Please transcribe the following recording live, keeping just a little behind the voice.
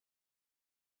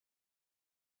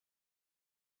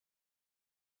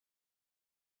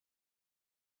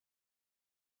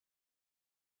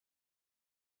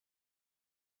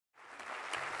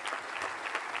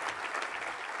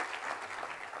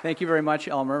Thank you very much,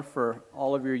 Elmer, for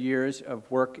all of your years of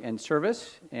work and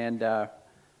service and for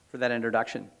that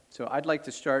introduction. So I'd like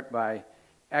to start by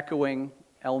echoing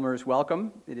Elmer's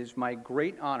welcome. It is my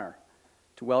great honor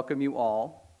to welcome you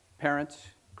all, parents,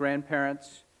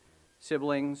 grandparents,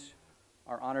 siblings,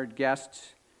 our honored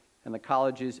guests, and the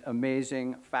college's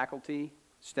amazing faculty,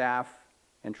 staff,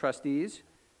 and trustees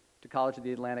to College of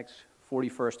the Atlantic's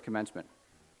 41st commencement.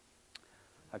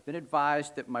 I've been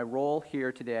advised that my role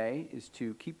here today is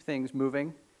to keep things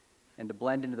moving and to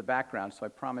blend into the background, so I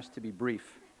promise to be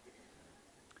brief.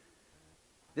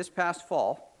 This past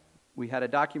fall, we had a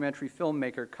documentary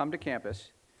filmmaker come to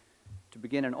campus to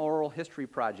begin an oral history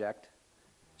project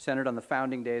centered on the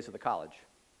founding days of the college.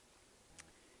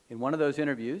 In one of those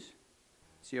interviews,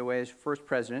 COA's first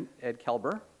president, Ed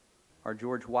Kelber, our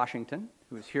George Washington,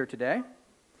 who is here today,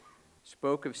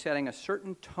 spoke of setting a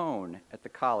certain tone at the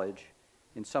college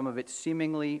in some of its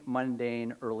seemingly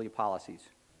mundane early policies.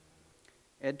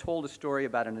 Ed told a story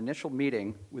about an initial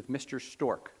meeting with Mr.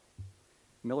 Stork,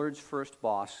 Millard's first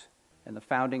boss and the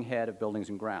founding head of Buildings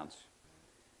and Grounds.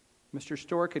 Mr.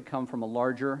 Stork had come from a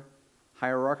larger,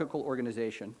 hierarchical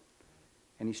organization,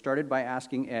 and he started by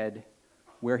asking Ed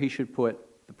where he should put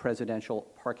the presidential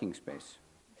parking space.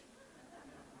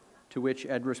 To which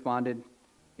Ed responded,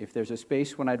 "If there's a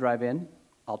space when I drive in,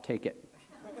 I'll take it."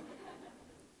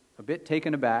 A bit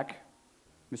taken aback,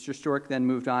 Mr. Stork then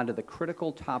moved on to the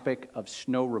critical topic of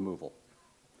snow removal.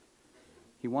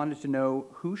 He wanted to know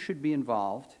who should be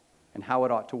involved and how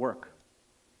it ought to work.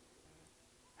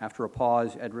 After a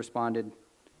pause, Ed responded,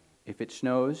 "If it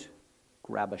snows,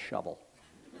 grab a shovel."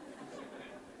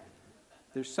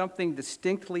 There's something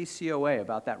distinctly COA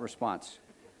about that response.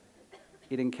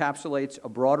 It encapsulates a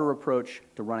broader approach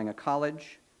to running a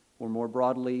college, or more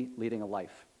broadly, leading a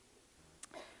life.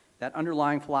 That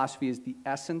underlying philosophy is the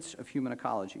essence of human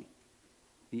ecology.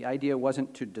 The idea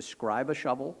wasn't to describe a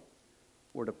shovel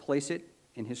or to place it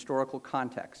in historical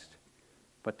context,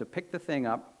 but to pick the thing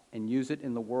up and use it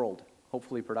in the world,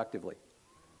 hopefully productively.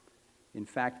 In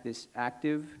fact, this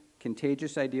active,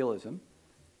 contagious idealism,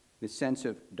 this sense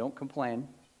of don't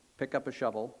complain, pick up a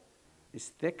shovel, is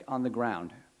thick on the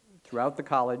ground throughout the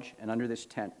college and under this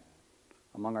tent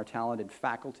among our talented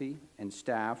faculty and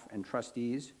staff and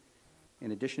trustees, in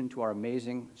addition to our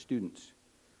amazing students,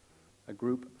 a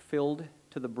group filled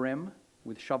to the brim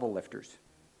with shovel lifters.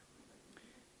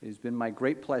 It has been my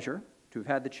great pleasure to have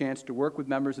had the chance to work with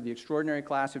members of the extraordinary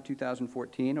class of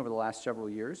 2014 over the last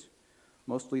several years,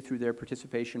 mostly through their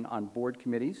participation on board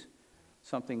committees,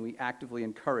 something we actively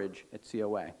encourage at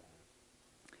COA.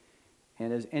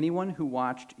 And as anyone who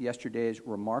watched yesterday's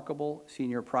remarkable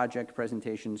senior project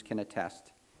presentations can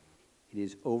attest, it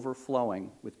is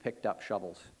overflowing with picked up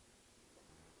shovels.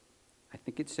 I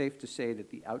think it's safe to say that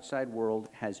the outside world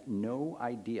has no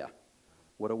idea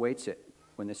what awaits it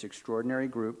when this extraordinary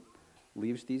group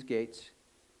leaves these gates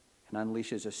and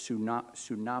unleashes a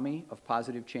tsunami of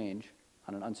positive change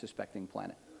on an unsuspecting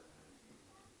planet.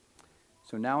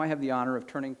 So now I have the honor of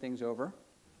turning things over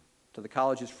to the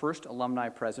college's first alumni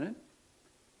president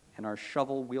and our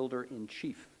shovel wielder in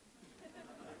chief,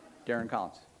 Darren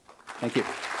Collins. Thank you.